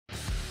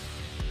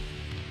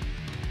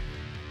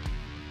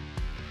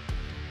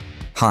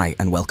Hi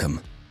and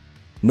welcome.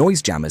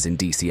 Noise jammers in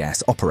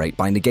DCS operate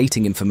by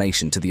negating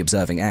information to the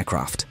observing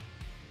aircraft.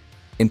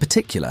 In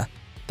particular,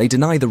 they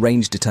deny the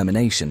range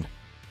determination,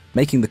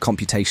 making the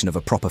computation of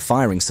a proper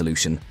firing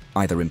solution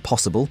either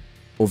impossible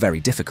or very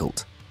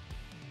difficult.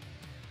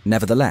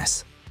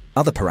 Nevertheless,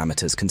 other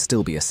parameters can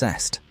still be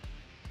assessed.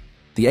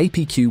 The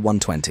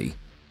APQ-120,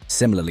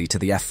 similarly to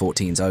the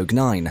F-14's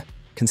OG-9,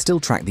 can still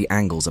track the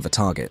angles of a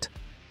target,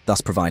 thus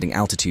providing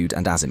altitude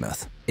and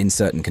azimuth in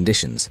certain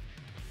conditions.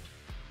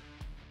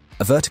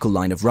 A vertical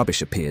line of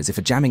rubbish appears if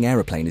a jamming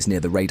aeroplane is near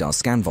the radar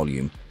scan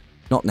volume,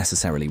 not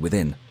necessarily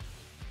within.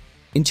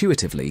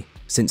 Intuitively,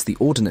 since the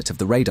ordinate of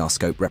the radar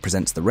scope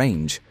represents the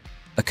range,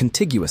 a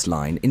contiguous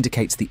line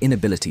indicates the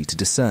inability to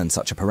discern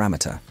such a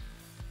parameter.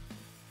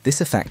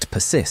 This effect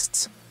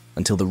persists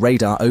until the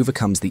radar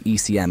overcomes the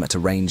ECM at a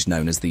range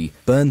known as the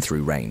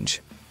burn-through range,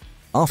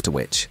 after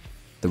which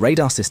the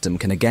radar system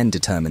can again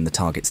determine the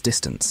target's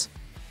distance.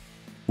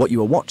 What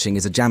you are watching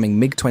is a jamming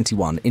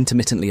MiG-21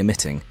 intermittently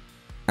emitting,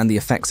 and the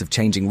effects of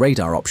changing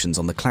radar options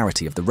on the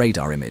clarity of the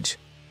radar image.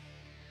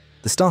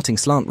 The starting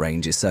slant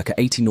range is circa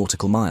 80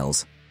 nautical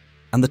miles,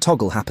 and the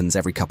toggle happens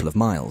every couple of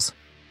miles.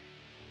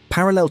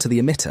 Parallel to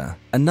the emitter,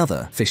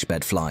 another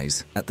fishbed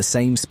flies at the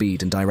same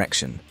speed and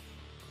direction.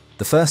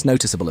 The first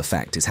noticeable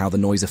effect is how the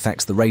noise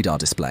affects the radar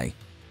display,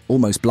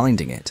 almost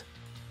blinding it.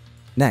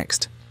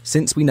 Next,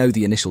 since we know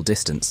the initial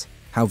distance,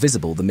 how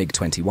visible the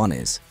MiG-21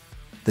 is,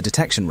 the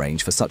detection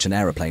range for such an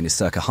aeroplane is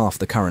circa half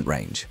the current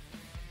range.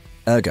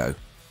 Ergo,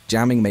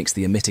 jamming makes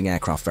the emitting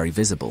aircraft very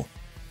visible,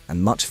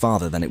 and much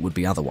farther than it would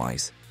be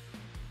otherwise.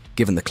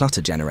 Given the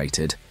clutter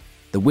generated,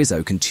 the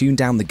WISO can tune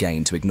down the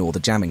gain to ignore the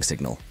jamming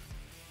signal.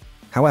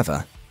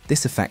 However,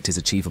 this effect is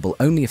achievable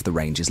only if the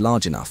range is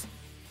large enough.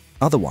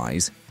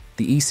 Otherwise,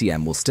 the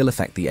ECM will still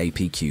affect the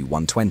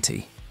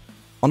APQ-120.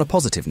 On a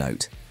positive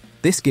note,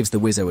 this gives the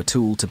WISO a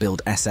tool to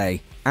build SA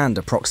and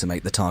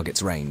approximate the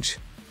target's range.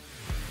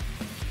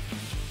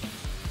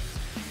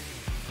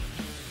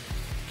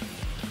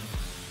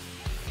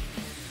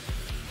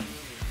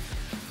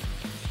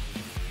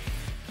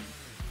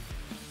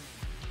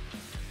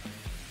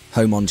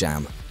 Home on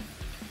jam.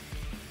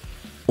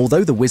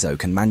 Although the WISO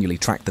can manually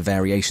track the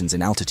variations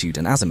in altitude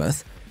and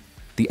azimuth,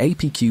 the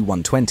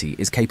APQ-120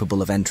 is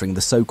capable of entering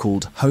the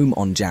so-called home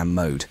on jam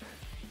mode,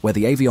 where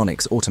the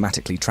avionics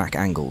automatically track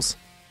angles.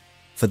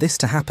 For this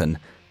to happen,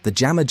 the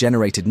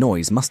jammer-generated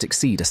noise must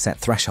exceed a set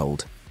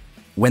threshold.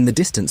 When the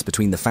distance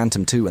between the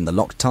Phantom II and the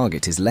locked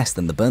target is less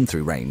than the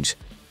burn-through range,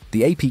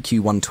 the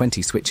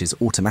APQ-120 switches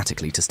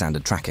automatically to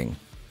standard tracking.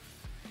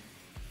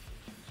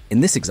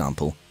 In this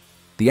example,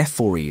 the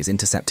F-4E is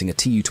intercepting a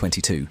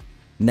Tu-22,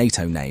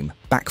 NATO name,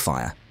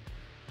 backfire,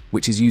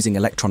 which is using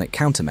electronic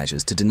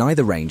countermeasures to deny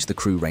the range the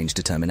crew range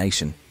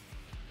determination.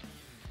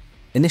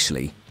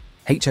 Initially,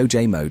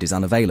 HOJ mode is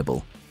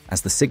unavailable,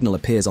 as the signal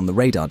appears on the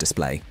radar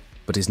display,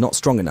 but is not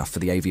strong enough for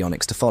the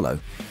avionics to follow.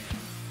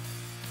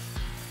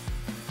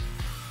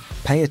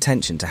 Pay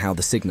attention to how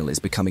the signal is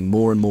becoming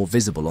more and more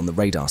visible on the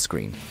radar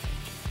screen.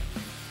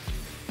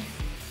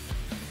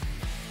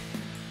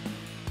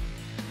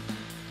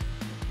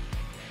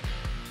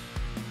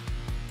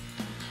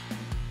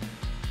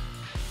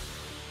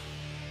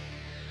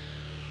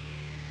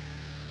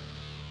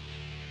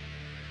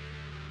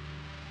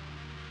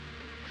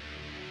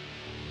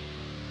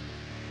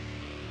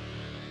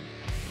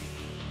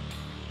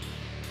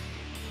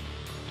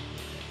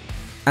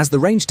 As the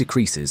range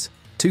decreases,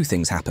 two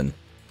things happen.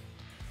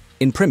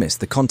 In premise,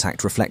 the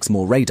contact reflects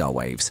more radar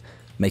waves,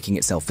 making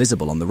itself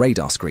visible on the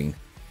radar screen.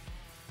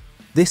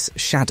 This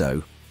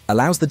shadow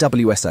allows the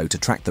WSO to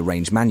track the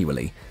range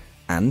manually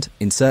and,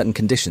 in certain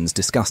conditions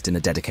discussed in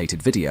a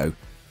dedicated video,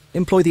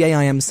 employ the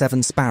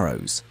AIM-7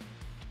 Sparrows.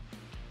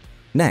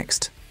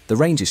 Next, the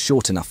range is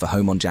short enough for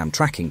home-on-jam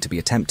tracking to be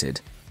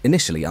attempted,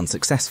 initially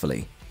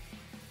unsuccessfully.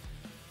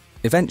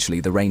 Eventually,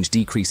 the range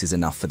decreases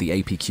enough for the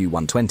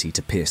APQ-120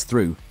 to pierce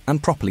through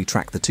and properly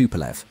track the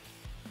Tupolev.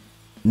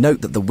 Note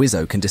that the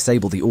WISO can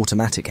disable the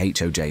automatic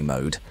HOJ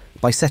mode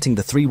by setting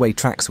the three-way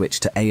track switch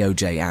to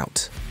AOJ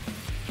out.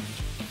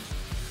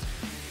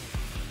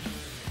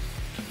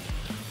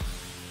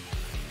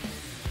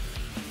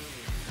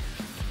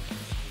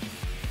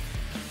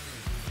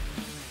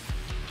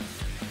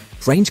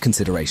 Range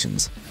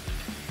considerations.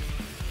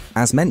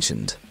 As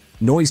mentioned,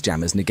 noise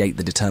jammers negate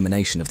the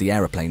determination of the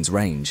aeroplane's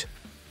range.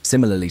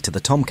 Similarly to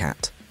the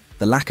Tomcat,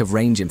 the lack of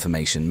range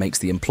information makes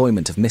the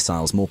employment of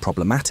missiles more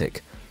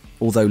problematic,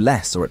 although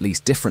less or at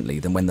least differently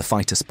than when the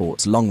fighter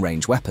sports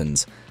long-range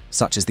weapons,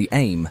 such as the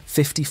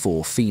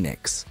AIM-54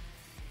 Phoenix.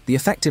 The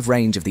effective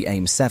range of the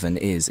AIM-7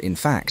 is, in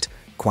fact,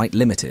 quite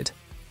limited,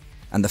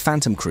 and the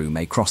Phantom crew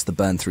may cross the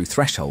burn-through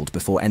threshold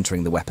before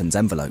entering the weapon's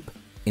envelope.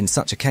 In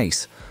such a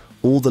case,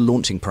 all the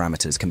launching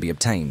parameters can be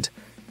obtained,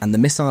 and the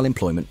missile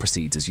employment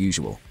proceeds as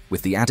usual,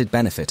 with the added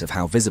benefit of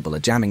how visible a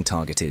jamming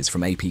target is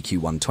from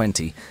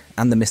APQ-120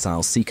 and the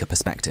missile's seeker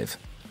perspective.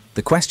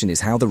 The question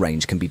is how the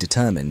range can be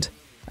determined,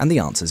 and the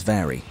answers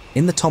vary.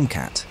 In the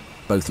Tomcat,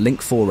 both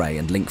Link 4A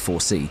and Link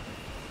 4C,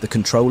 The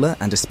controller,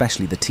 and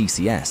especially the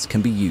TCS,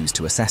 can be used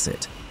to assess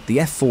it. The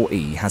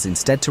F-4E has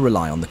instead to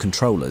rely on the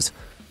controllers,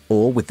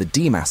 or with the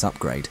DMAS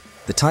upgrade,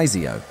 the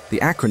TISIO, the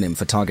acronym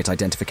for Target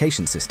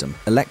Identification System,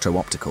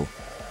 electro-optical,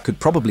 could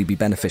probably be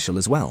beneficial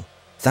as well.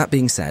 That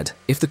being said,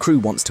 if the crew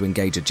wants to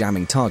engage a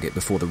jamming target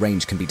before the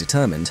range can be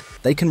determined,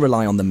 they can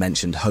rely on the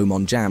mentioned home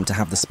on jam to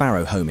have the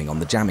Sparrow homing on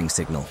the jamming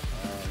signal.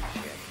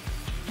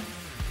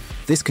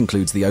 This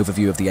concludes the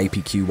overview of the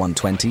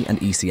APQ-120 and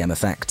ECM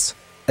effects.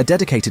 A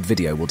dedicated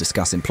video will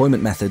discuss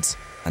employment methods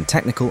and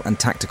technical and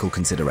tactical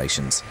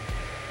considerations.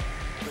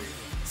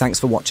 Thanks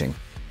for watching,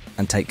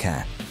 and take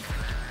care.